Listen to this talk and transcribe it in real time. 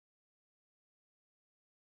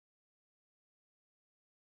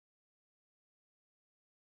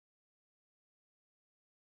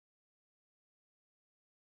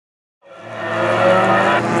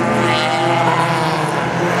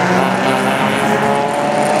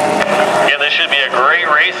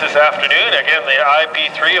race this afternoon. Again, the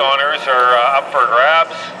IP3 honors are up for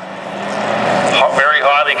grabs. Very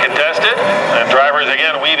hotly contested, and drivers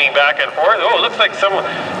again weaving back and forth. Oh, it looks like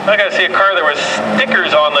I gotta see a car, there was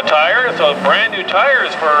stickers on the tire, so brand new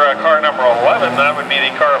tires for car number 11. That would be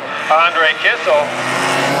the car of Andrei Kisel.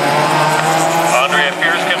 Andrei, a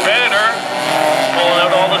fierce competitor, pulling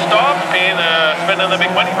out all the stops, spending the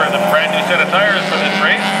big money for the brand new set of tires for this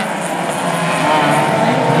race.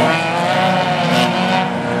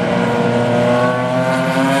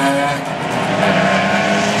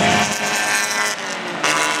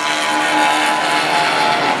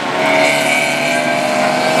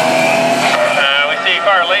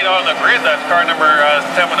 Late on the grid, that's car number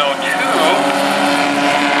 702.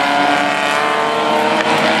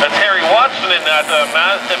 That's Harry Watson in that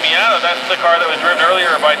Mazda Miata. That's the car that was driven earlier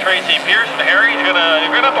by Tracy Pearson. Harry, you're gonna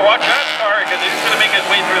have to watch that car because he's gonna make his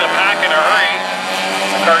way through the pack in a hurry.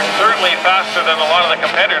 The car's certainly faster than a lot of the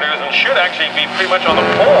competitors and should actually be pretty much on the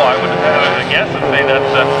pole. I would guess and say that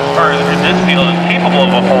the car in this field is capable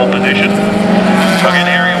of a pole position. So again,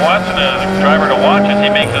 Harry Watson, a driver to watch as he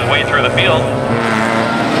makes his way through the field.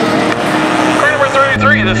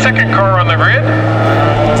 33, the second car on the grid.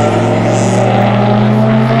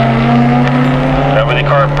 That was the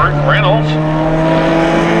car of Burton Reynolds.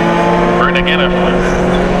 Burton again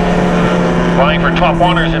vying for top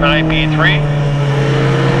honors in IP3.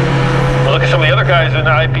 We'll look at some of the other guys in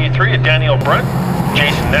IP3. Daniel Brunt,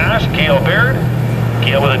 Jason Nash, Gail Baird.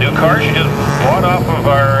 Gail with a new car she just bought off of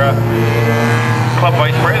our club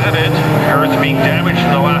vice president. Hers being damaged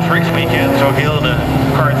in the last race weekend, so Gail in the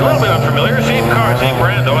car is a little bit unfamiliar. Same car, same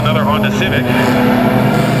brand though, another Honda Civic.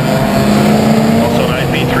 Also in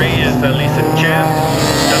IP3 is Lisa Chen,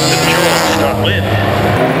 Dustin Jones, Scott Lynn,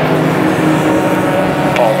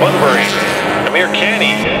 Paul Bunbury, Amir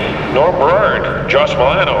Canny, Norm Berard, Josh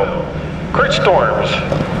Milano, Kurt Storms,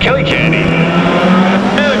 Kelly Canny,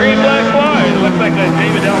 and the green flag flies. It looks like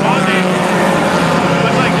David DelMonte.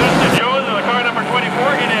 Looks like Dustin Jones in the car number 24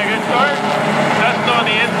 getting a good start. Dustin on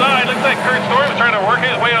the inside. Looks like Kurt Storms trying to work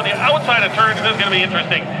his way on the outside of turn. This is going to be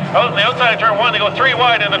interesting. Out on the outside of turn 1, they go 3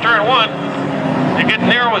 wide into turn 1. It gets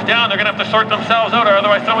narrows down. They're going to have to sort themselves out, or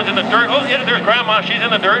otherwise someone's in the dirt. Oh, yeah, there's Grandma. She's in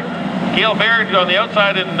the dirt. Gail Baird on the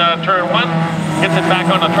outside in turn 1. Gets it back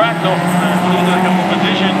on the track. No, losing a couple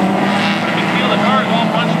positions. You can feel the cars all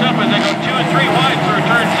bunched up as they go 2 and 3 wide through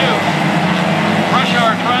turn 2. Rush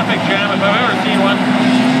hour traffic jam if I've ever seen one.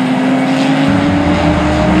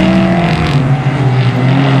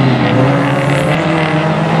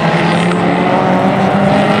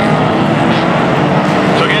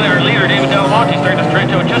 So again, our leader, David DelMonte, starting to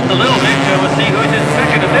stretch out just a little bit. So we'll see who's in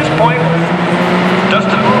second at this point.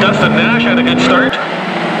 Dustin Nash had a good start.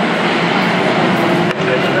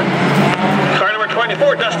 Car number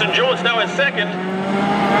 24, Dustin Jones, now in second.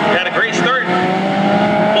 Had a great start.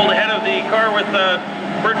 Pulled ahead of the car with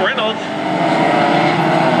Burton Reynolds.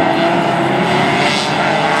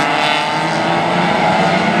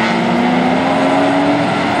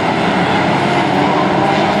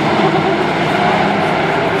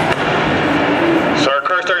 So our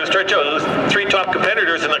car starting to stretch out. Those 3 top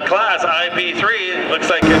competitors in the class, IP3. Looks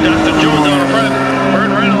like Dustin Jones out in front.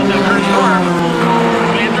 Burton Reynolds and Kurt Storm.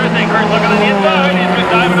 It'll be interesting. Kurt's looking on the inside. He's just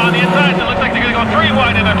diving on the inside. So it looks like they're going to go 3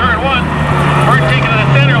 wide into turn 1. Burton taking to the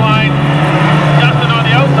center line. Dustin on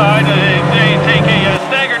the outside. They take a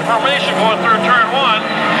staggered formation going through turn 1.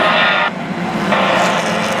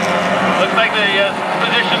 Looks like the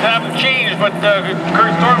positions haven't changed, but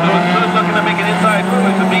Kurt Storms was looking to make an inside move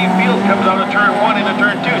as the B field comes out of turn 1 into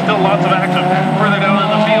turn 2. Still lots of action further down in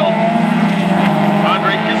the field.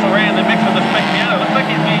 Andrei Kisel ran the mix with the Spec Miata. Looks like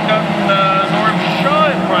he's beat up Norm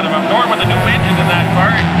Shaw in front of him. Norm with a new engine in that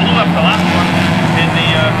car. He blew up the last one in the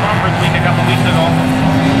conference week a couple weeks ago.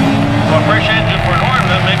 So a fresh engine for Norm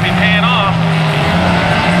that may be paying off.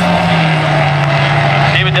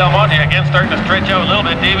 David DelMonte again starting to stretch out a little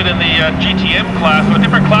bit. David in the GTM class, with a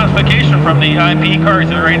different classification from the IP cars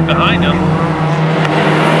that are right behind him.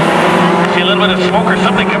 See a little bit of smoke or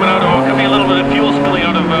something coming out. Oh, it could be a little bit of fuel spilling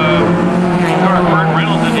out of car of Burton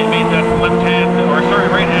Reynolds as he made that right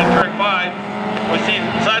hand turn 5. We see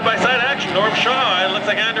side-by-side action. Norm Shaw, it looks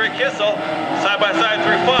like Andrei Kisel, side-by-side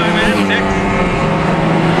through 5 and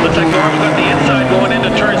 6. Looks like Norm's got the inside going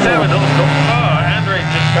into turn 7. Andrei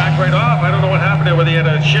just backed right off. I don't know what happened there, whether he had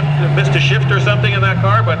a shift, missed a shift or something in that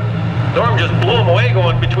car, but Norm just blew him away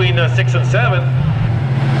going between 6 and 7.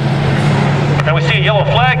 And we see a yellow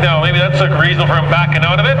flag now. Maybe that's a reason for him backing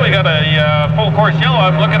out of it. We got a full course yellow.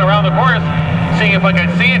 I'm looking around the course, seeing if I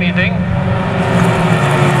can see anything.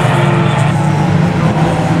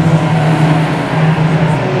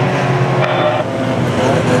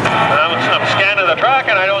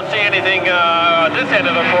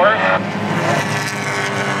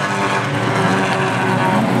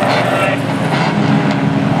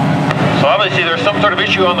 sort of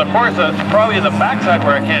issue on the course. It's probably the backside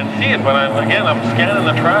where I can't see it, but I'm scanning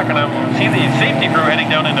the track and I'm seeing the safety crew heading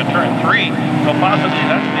down into turn 3. So possibly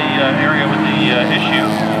that's the area with the issue.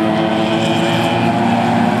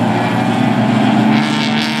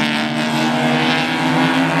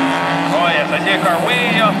 Oh yes, I see a car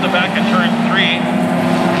way off the back of turn 3.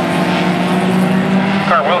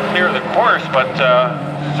 Car well clear of the course, but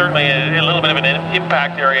certainly a little bit of an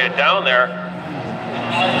impact area down there.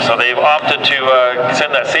 So they've opted to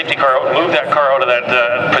send that safety car out, move that car out of that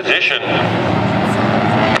position.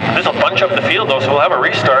 This will bunch up the field though, so we'll have a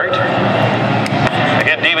restart.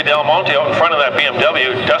 Again, David DelMonte out in front of that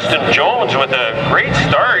BMW. Dustin Jones with a great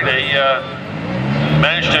start. He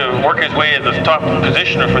managed to work his way at the top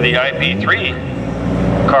positioner for the IP3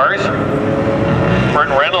 cars.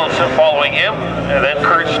 Burton Reynolds following him, and then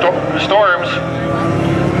Kurt Storms.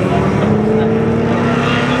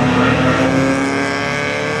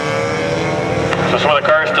 So some of the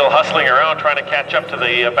cars still hustling around trying to catch up to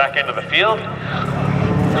the back end of the field.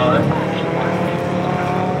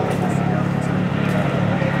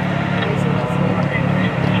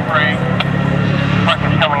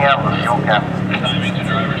 Coming out with fuel cap.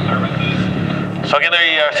 So again,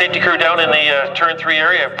 the safety crew down in the turn 3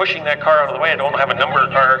 area pushing that car out of the way. I don't have a number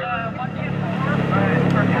car.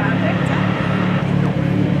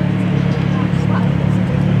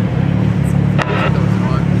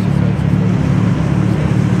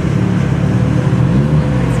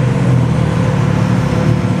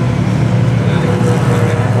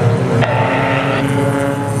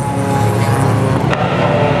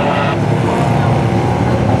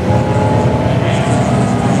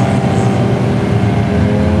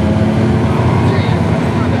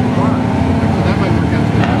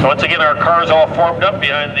 Once again, our cars all formed up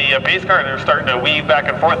behind the pace car. They're starting to weave back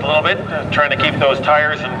and forth a little bit, trying to keep those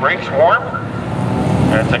tires and brakes warm.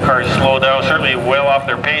 As the cars slow down, certainly well off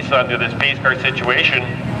their pace under this pace car situation.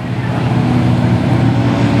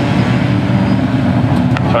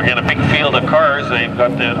 So again, a big field of cars. They've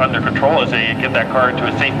got it under control as they get that car into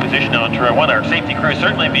a safe position on turn 1. Our safety crew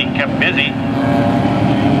certainly being kept busy.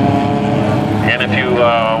 And if you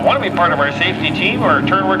want to be part of our safety team or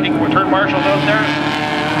turn marshals out there,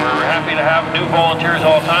 we're happy to have new volunteers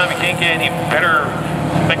all the time. You can't get any better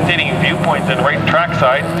spectating viewpoint than right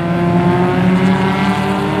trackside.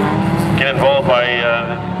 Get involved by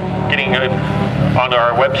getting on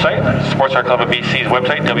our website, Sports Car Club of BC's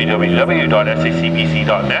website,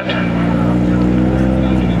 www.sacbc.net.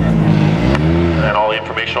 And all the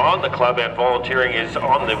information on the club and volunteering is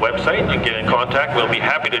on the website. You can get in contact. We'll be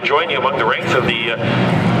happy to join you among the ranks of the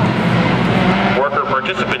worker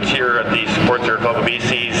participants here at the Sports Car Club of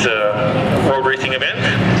BC's road racing event.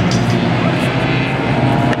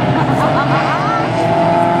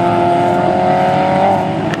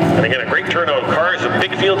 And again, a great turnout of cars, and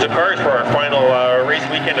big fields of cars for our final race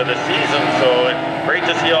weekend of the season. So great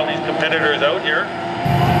to see all these competitors out here.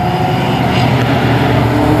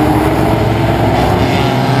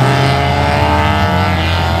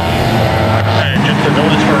 Just a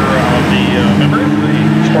notice for the members,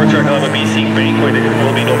 the Sports Car Club of BC banquet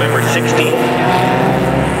will be November 16th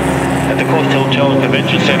at the Coast Hotel and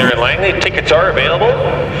Convention Center in Langley. Tickets are available.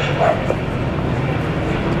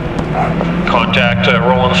 Contact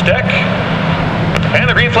Roland Steck. And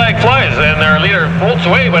the green flag flies, and their leader bolts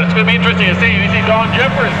away, but it's going to be interesting to see. You see Don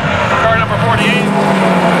Jeffers, car number 48.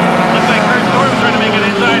 Looks like Kurt Storms trying to make an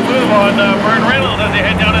inside move on Burton Reynolds as they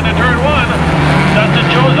head down into turn 1. Dustin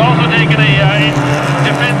Jones also taking a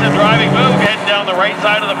defensive driving move, heading down the right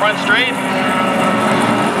side of the front straight.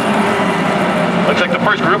 Looks like the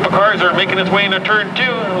first group of cars are making its way into turn 2.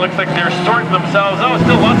 It looks like they're sorting themselves out.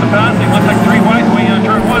 Still lots of passing. Looks like 3 wide going into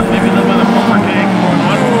turn 1. Maybe a little bit of overtake going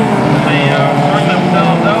on. They sort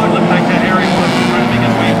themselves out. Looks like Harry was trying to make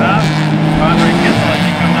his way past. Andrei Kisel, I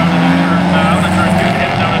think, comes down into turn 2,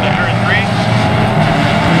 heads down into turn 3.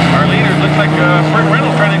 Our leaders, looks like Burton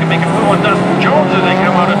Reynolds trying to make a move on Dustin Jones as they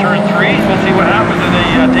come out of turn 3. We'll see what happens as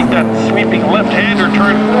they take that sweeping left-hander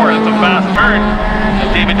turn 4. It's a fast turn.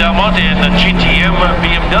 David DelMonte in the GTM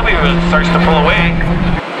BMW starts to pull away.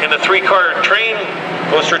 In the 3-car train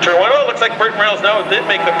goes through turn 1. Oh, it looks like Burton Reynolds now did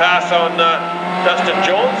make the pass on Dustin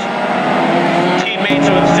Jones.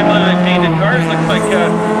 Teammates with similarly painted cars. Looks like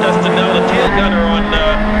Dustin now the tail gunner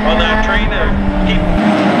on that train to keep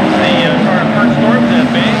the car of Kurt Storms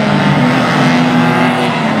at bay.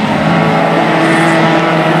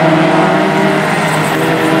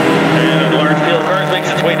 And a large field of cars makes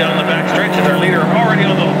its way down the back stretch as our leader already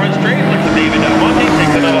on the front straight. Looks at David DelMonte,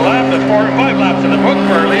 takes another lap. That's 4 or 5 laps in the book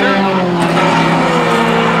for our leader.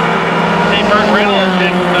 See Burton Reynolds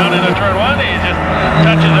down into turn 1. He just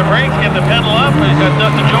touches the brakes, get the pedal up. He's got with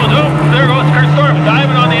Dustin Jones. Oh, there goes Kurt Storm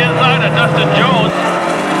diving on the inside of Dustin Jones.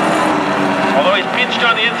 Although he's pinched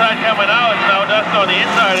on the inside coming out, it's now Dustin on the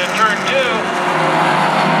inside in turn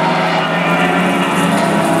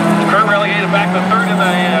 2. Kurt relegated back to third in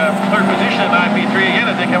the third position in IP3 again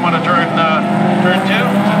as they come on to turn 2.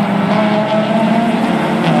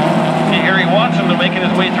 Harry Watson making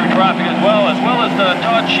his way through traffic as well as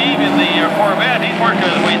Todd Shiewe in the Corvette. He's working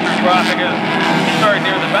his way through traffic as he started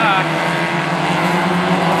near the back.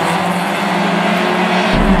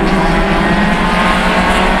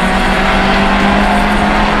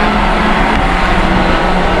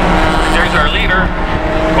 There's our leader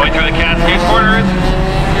going through the Cascade corners.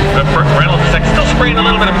 Burton Reynolds still spraying a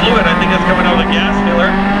little bit of fluid. I think it's coming out of the gas filler.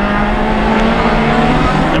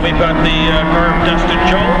 Then we've got the car of Dustin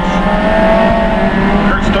Jones.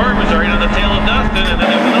 Kurt Storm is right on the tail of Dustin, and then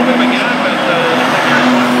there's a little bit of a gap, but it looks like Harry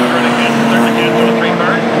Watson is starting to cancel the 3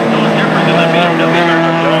 cars. No different than the BMW cars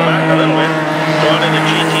are going back a little bit. So on in the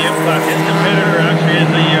GTM class, his competitor actually is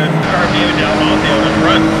the car of David DelMonte on the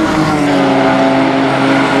front.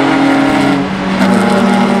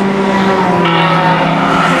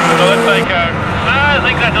 So it looks like I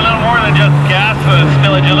think that's a little more than just gas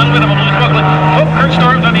spillage, a little bit of a loose buckling. Oh, Kurt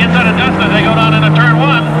Storm's on the inside of Dustin as they go down into turn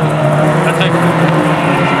 1. That's it.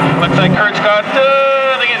 Looks like Kurt's got,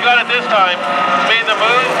 I think he's got it this time. He's made the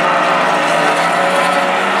move.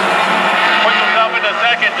 Puts himself into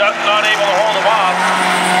second. Dustin's not able to hold him off.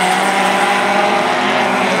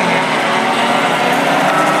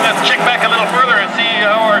 Let's check back a little further and see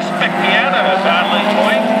how our Spec Miata battle is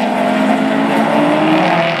going.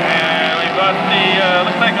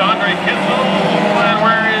 Looks like Andrei Kisel, and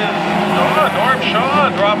where is Norm Shaw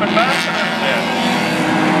dropping back?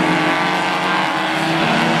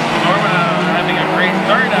 Norm having a great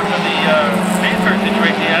start after the start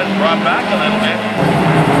situation. He has dropped back a little bit.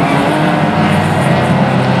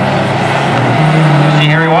 You see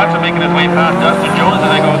Harry Watson making his way past Dustin Jones as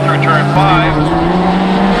they go through turn 5.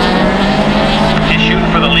 He's shooting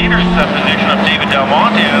for the leader's position of David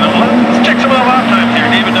DelMonte. And let's check some of the lap times here.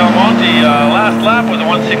 David DelMonte, last lap was a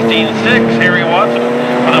 1:16.6. Harry Watson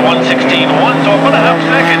with a 1:16.1, so about a half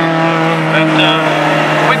second. And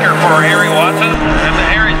quicker for Harry Watson. And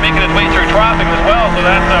Harry's making his way through traffic as well. So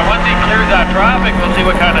that's once he clears that traffic, we'll see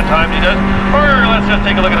what kind of time he does. Or let's just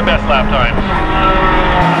take a look at the best lap time.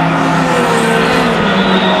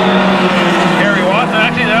 Harry Watson,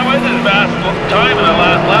 actually that was his best time in the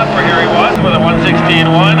last lap for Harry Watson with a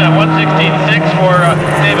 1:16.1 and 1:16.6 for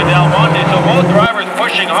David DelMonte. So both drivers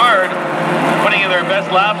pushing hard, putting in their best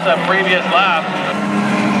laps at previous laps.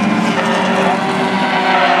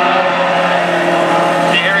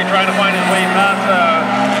 See Harry trying to find his way past the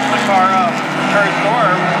car of Kurt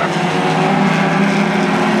Storm.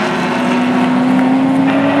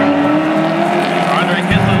 Andrei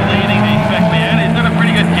Kisel leading the Spec Miata. He's got a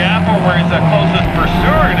pretty good gap over his closest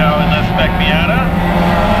pursuer now in the Spec Miata.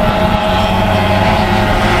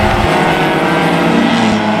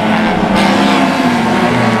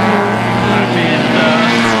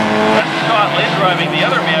 Driving the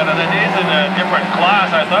other Miata that is in a different class.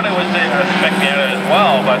 I thought it was a Spec Miata as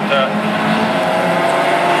well, but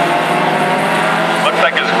looks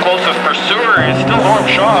like his closest pursuer is still Norm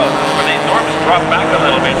Shaw, but Norm has dropped back a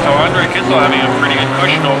little bit, so Andrei Kisel having a pretty good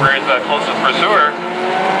cushion over his closest pursuer.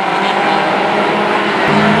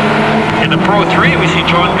 In the Pro 3, we see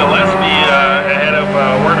John Gillespie ahead of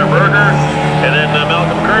Werner Berger, and then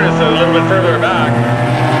Malcolm Curtis a little bit further back.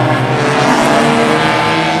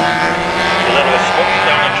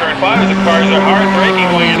 Turn 5 as the cars are hard braking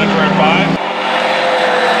going into turn 5.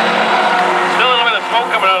 Still a little bit of smoke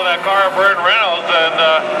coming out of that car of Burton Reynolds, and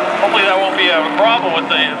hopefully that won't be a problem with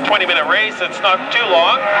the 20-minute race. It's not too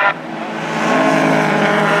long.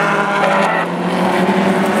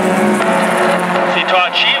 See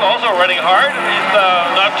Todd Shiewe also running hard. He's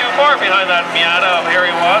not too far behind that Miata of Harry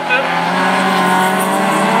Watson.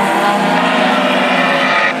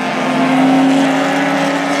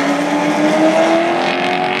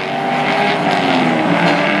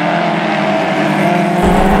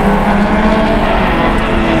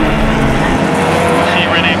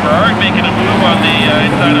 Making a move on the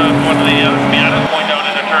inside of one of the Miatas going down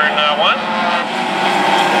into turn 1.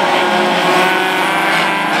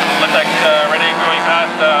 Looks like Renee going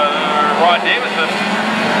past Rod Davison.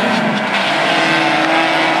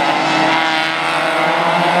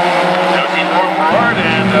 Now we see Norm Berard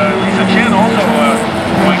and Lisa Chen also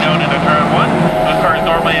going down into turn 1. Those cars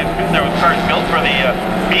normally, those cars built for the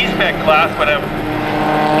B-Spec class, but have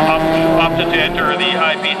opted to enter the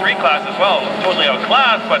IP3 class as well. Totally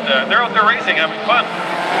outclassed, but they're out there racing, having fun.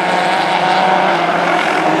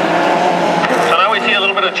 So now we see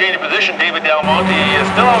position. David DelMonte is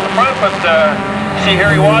still out the front, but see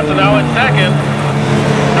Harry Watson now in second.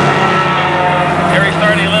 Harry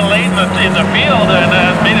starting a little late in the field and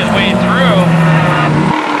has made his way through.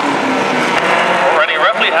 Running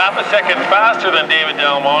roughly half a second faster than David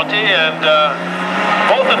DelMonte, and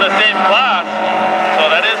both in the same class. So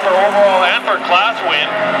that is for overall and for class win.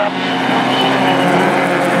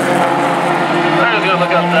 I'm just going to look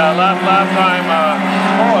up the lap time.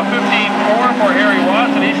 A 15.4 for Harry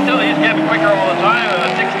Watson. He's getting quicker all the time. And a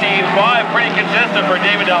 16.5, pretty consistent for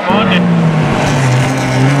David DelMonte.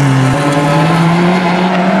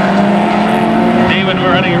 David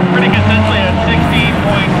running pretty consistently at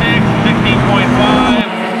 16.6,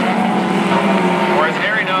 16.5. Whereas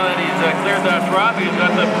Harry, now that he's cleared that traffic, he's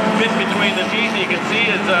got the bit between the teeth. You can see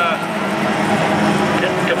his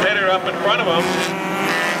competitor up in front of him.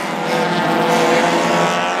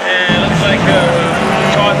 And it looks like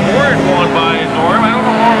Todd Ford won by Norm. I don't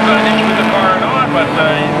know if Norm's got an issue with the car or not, but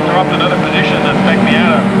he dropped another position in the Spec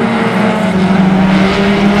Miata.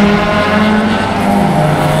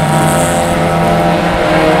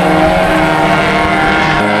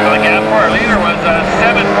 So the gap for our leader was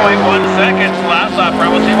 7.1 seconds last lap.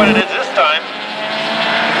 We'll see what it is this time.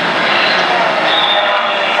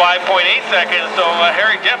 5.8 seconds, so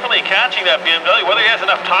Harry definitely catching that BMW, whether he has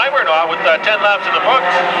enough time or not with 10 laps in the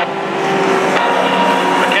books.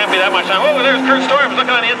 There can't be that much time. Oh, there's Kurt Storms looking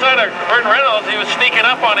on the inside of Burton Reynolds. He was sneaking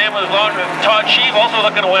up on him as long as Todd Shiewe also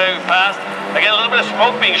looking away past. Again, a little bit of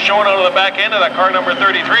smoke being shown out of the back end of that car number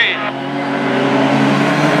 33.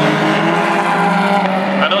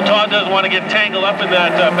 I know Todd doesn't want to get tangled up in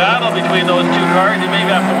that battle between those two cars. He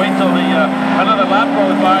maybe have to wait till another lap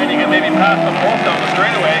goes by and he can maybe pass them both down the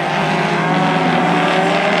straightaway.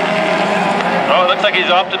 Oh, it looks like he's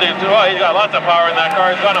opted to, he's got lots of power in that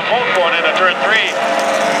car. He's got them both going into turn 3.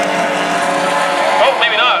 Oh,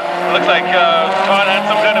 maybe not. It looks like Todd had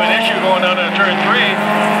some kind of an issue going down into turn 3.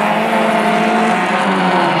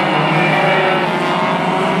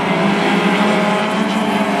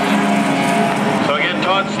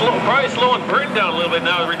 Probably slowing Burton down a little bit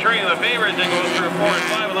now, returning the favor as they go through 4 and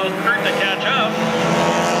 5, allows Burton to catch up.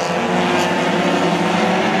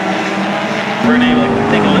 Burton able to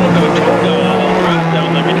take a little bit of a tone down on those drops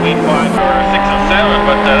down there between 5, 4, 6, and 7,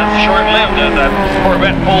 but that's short-lived as that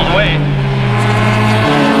Corvette pulls away.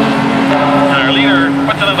 Our leader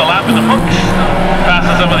puts another lap in the books,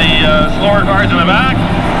 passes some of the slower cars in the back.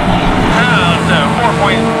 Now it's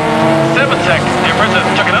 4.7 seconds difference. It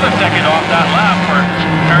took another second off that lap for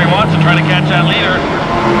Harry Watson trying to catch that leader.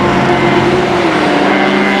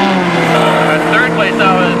 At third place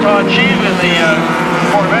now is Todd Shiewe in the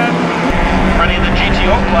Corvette, running the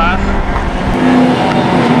GTO class.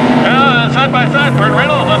 Side by side, Burton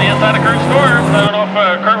Reynolds on the inside of Kurt Storms. I don't know if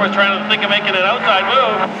Kurt was trying to think of making an outside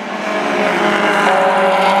move.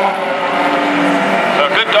 So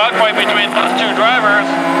good dogfight between those two drivers.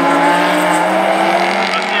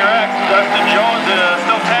 Dustin Jones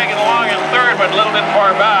still tagging along in third, but a little bit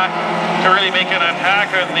far back to really make an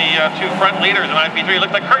attack on the two front leaders in IP3.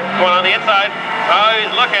 Looks like Kurt going on the inside. Oh,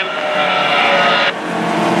 he's looking.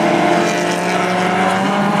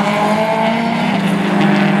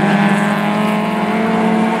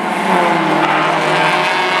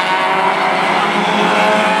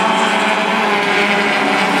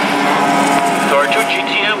 So our two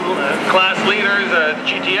GTM class leaders,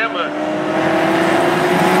 GTM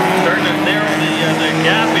starting to narrow the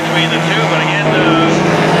gap between the two, but again,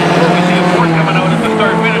 we see a fourth coming out at the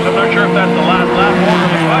start finish. I'm not sure if that's the last lap or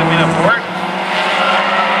the 5-minute fourth.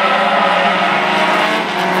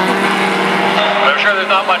 I'm sure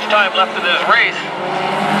there's not much time left in this race.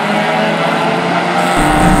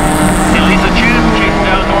 Elisa Chan chasing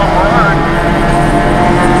down Norm Berard.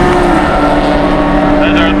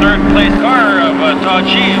 There's our third place car of Todd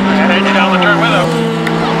Shiewe, heading down the turn with him.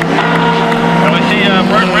 And we see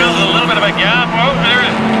Burton Reynolds with a little bit of a gap. Oh,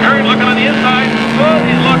 there's Kurt looking on the inside. Oh,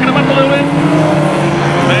 he's locking him up a little bit.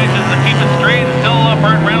 Manages to keep it straight. Still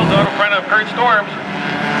Burton Reynolds out in front of Kurt Storms.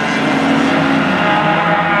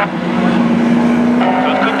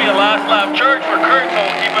 So it could be a last lap charge for Kurt, so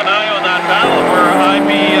we'll keep an eye on that battle for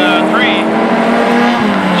IP3.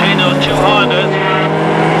 Between those two Hondas.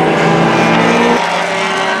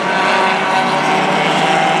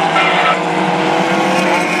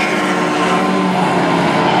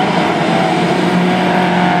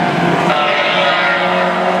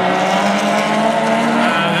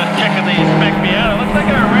 Spec Miata. Looks like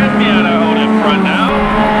a red Miata out in front now.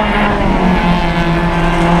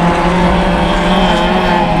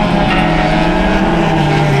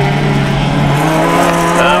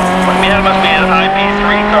 Miata must be an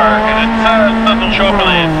IP3 car, and it doesn't show up on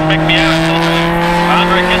the Spec Miata.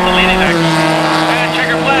 Andrei Kisel leading that. And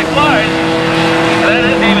checker flag flies. That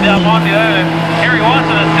is David DelMonte. Harry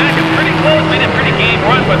Watson in second. Pretty close. Made a pretty game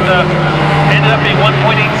run, but ended up being 1.8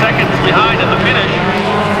 seconds behind in the finish.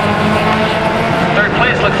 Third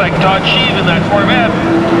place looks like Todd Shiewe in that Corvette.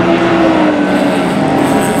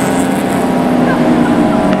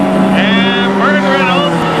 And Burton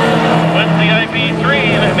Reynolds wins the IP3,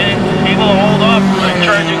 able to hold off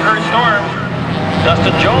charging Kurt Storm.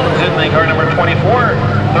 Dustin Jones in the car number 24,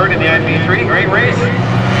 third in the IP3, great race.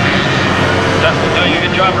 Dustin doing a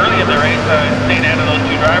good job early in the race, staying ahead of those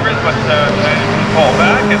two drivers, but pull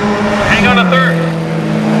back and hang on to third.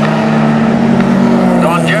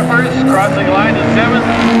 Don Jeffers crossing the line in seventh.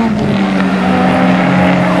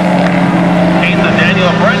 Eighth is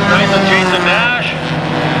Daniel Brent, ninth is Jason Nash.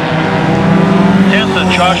 10th is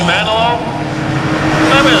Josh Manilow.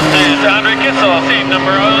 7th is Andrei Kisel, same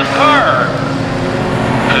number on his car.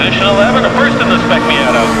 Position 11, first in the Spec Miata.